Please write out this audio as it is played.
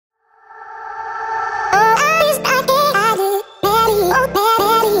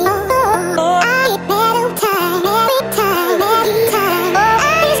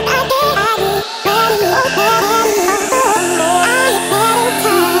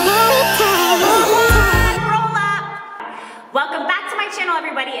Welcome back to my channel,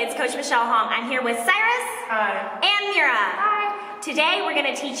 everybody. It's Coach Michelle Hong. I'm here with Cyrus. Hi. And Mira. Hi. Today we're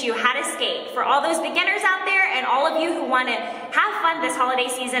going to teach you how to skate. For all those beginners out there and all of you who want to have fun this holiday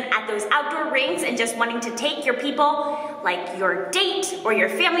season at those outdoor rinks and just wanting to take your people, like your date or your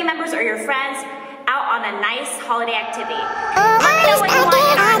family members or your friends, out on a nice holiday activity. Let me know what you want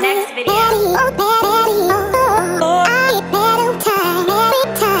in our next video.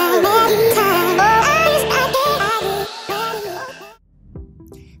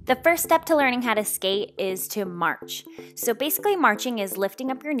 The first step to learning how to skate is to march. So basically marching is lifting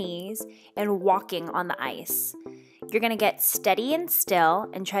up your knees and walking on the ice. You're gonna get steady and still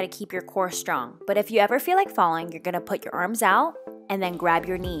and try to keep your core strong. But if you ever feel like falling, you're gonna put your arms out and then grab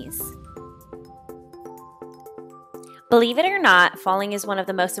your knees. Believe it or not, falling is one of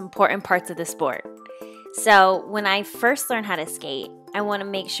the most important parts of the sport. So when I first learned how to skate, I wanna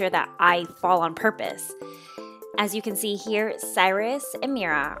make sure that I fall on purpose. As you can see here, Cyrus and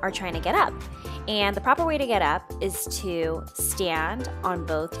Mira are trying to get up. And the proper way to get up is to stand on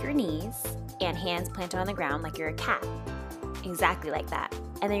both your knees and hands planted on the ground like you're a cat. Exactly like that.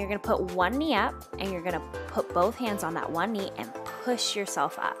 And then you're gonna put one knee up and you're gonna put both hands on that one knee and push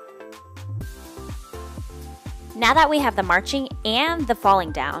yourself up. Now that we have the marching and the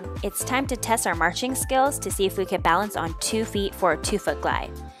falling down, it's time to test our marching skills to see if we can balance on 2 feet for a 2-foot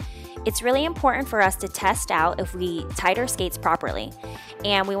glide. It's really important for us to test out if we tied our skates properly,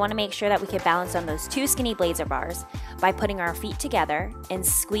 and we want to make sure that we can balance on those 2 skinny blazer bars by putting our feet together and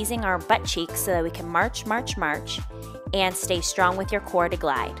squeezing our butt cheeks so that we can march, march, march, and stay strong with your core to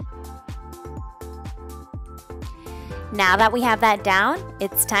glide. Now that we have that down,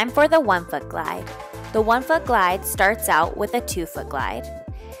 it's time for the 1-foot glide. The 1-foot glide starts out with a 2-foot glide,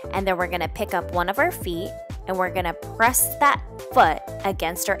 and then we're going to pick up one of our feet and we're gonna press that foot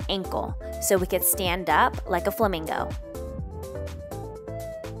against our ankle so we can stand up like a flamingo.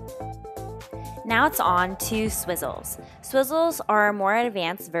 Now it's on to swizzles. Swizzles are a more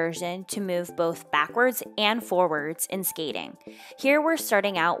advanced version to move both backwards and forwards in skating. Here we're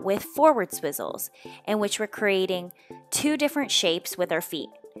starting out with forward swizzles, in which we're creating 2 different shapes with our feet.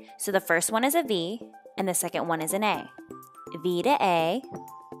 So the first one is a V and the second one is an A. V to A,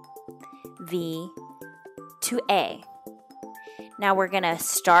 V to A. Now we're gonna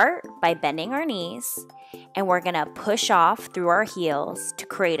start by bending our knees and we're gonna push off through our heels to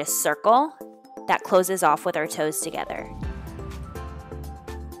create a circle that closes off with our toes together.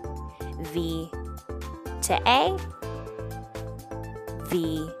 V to A,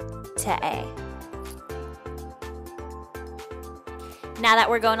 V to A. Now that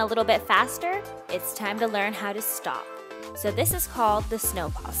we're going a little bit faster, it's time to learn how to stop. So this is called the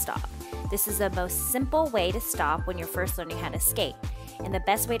snowpaw stop. This is the most simple way to stop when you're first learning how to skate. And the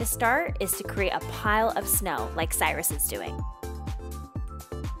best way to start is to create a pile of snow like Cyrus is doing.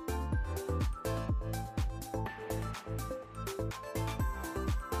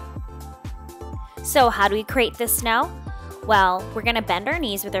 So how do we create this snow? Well, we're gonna bend our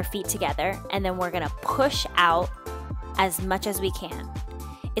knees with our feet together and then we're gonna push out as much as we can.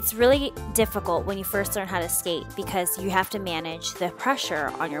 It's really difficult when you first learn how to skate because you have to manage the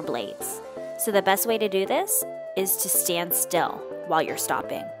pressure on your blades. So the best way to do this is to stand still while you're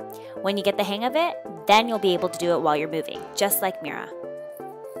stopping. When you get the hang of it, then you'll be able to do it while you're moving, just like Mira.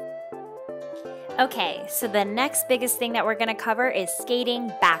 Okay, so the next biggest thing that we're gonna cover is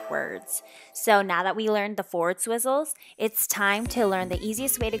skating backwards. So now that we learned the forward swizzles, it's time to learn the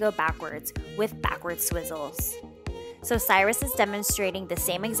easiest way to go backwards with backward swizzles. So Cyrus is demonstrating the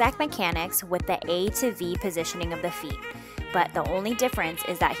same exact mechanics with the A to V positioning of the feet, but the only difference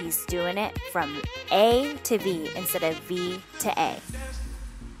is that he's doing it from A to V instead of V to A.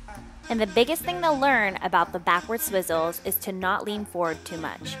 And the biggest thing to learn about the backward swizzles is to not lean forward too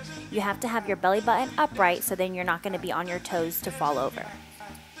much. You have to have your belly button upright so then you're not going to be on your toes to fall over.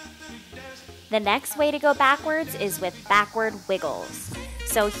 The next way to go backwards is with backward wiggles.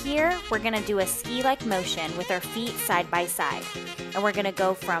 So here, we're gonna do a ski-like motion with our feet side by side. And we're gonna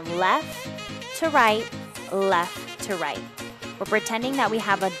go from left to right, left to right. We're pretending that we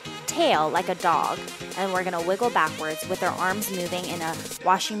have a tail like a dog, and we're gonna wiggle backwards with our arms moving in a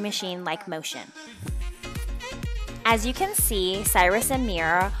washing machine-like motion. As you can see, Cyrus and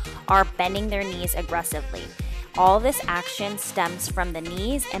Mira are bending their knees aggressively. All this action stems from the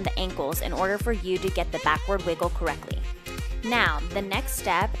knees and the ankles in order for you to get the backward wiggle correctly. Now, the next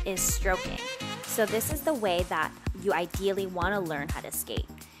step is stroking. So this is the way that you ideally want to learn how to skate.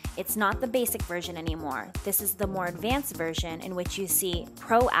 It's not the basic version anymore. This is the more advanced version in which you see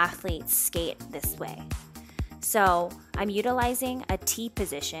pro athletes skate this way. So I'm utilizing a T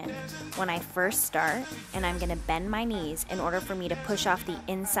position when I first start, and I'm gonna bend my knees in order for me to push off the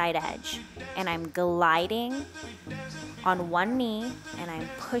inside edge. And I'm gliding on one knee, and I'm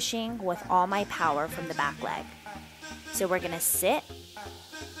pushing with all my power from the back leg. So we're gonna sit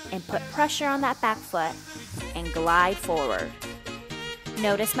and put pressure on that back foot and glide forward.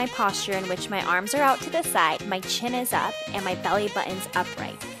 Notice my posture in which my arms are out to the side, my chin is up, and my belly button's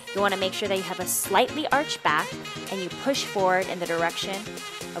upright. You want to make sure that you have a slightly arched back and you push forward in the direction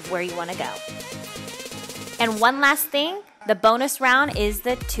of where you want to go. And one last thing, the bonus round is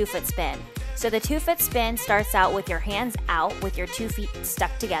the 2-foot spin. So the 2-foot spin starts out with your hands out with your 2 feet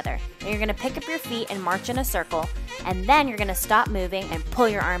stuck together. And you're going to pick up your feet and march in a circle, and then you're going to stop moving and pull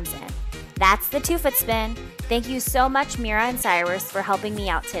your arms in. That's the 2-foot spin. Thank you so much, Mira and Cyrus, for helping me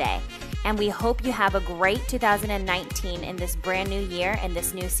out today. And we hope you have a great 2019 in this brand new year and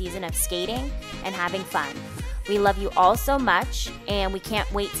this new season of skating and having fun. We love you all so much, and we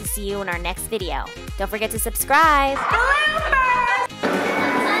can't wait to see you in our next video. Don't forget to subscribe.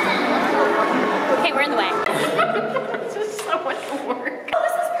 Okay, we're in the way. This is so much work. Oh,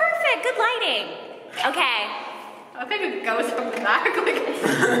 this is perfect. Good lighting. Okay. I think it goes from the back.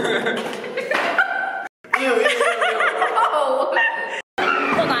 Oh.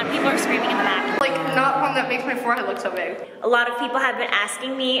 Hold on, people are screaming in the back. Like, not one that makes my forehead look so big. A lot of people have been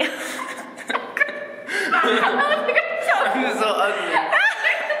asking me. I'm so ugly.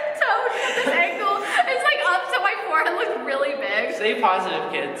 This angle is like up so my forehead looks really big. Stay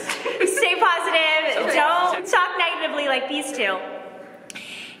positive, kids. Stay positive. Don't talk negatively like these two.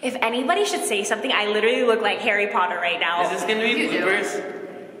 If anybody should say something, I literally look like Harry Potter right now. Is this gonna be bloopers?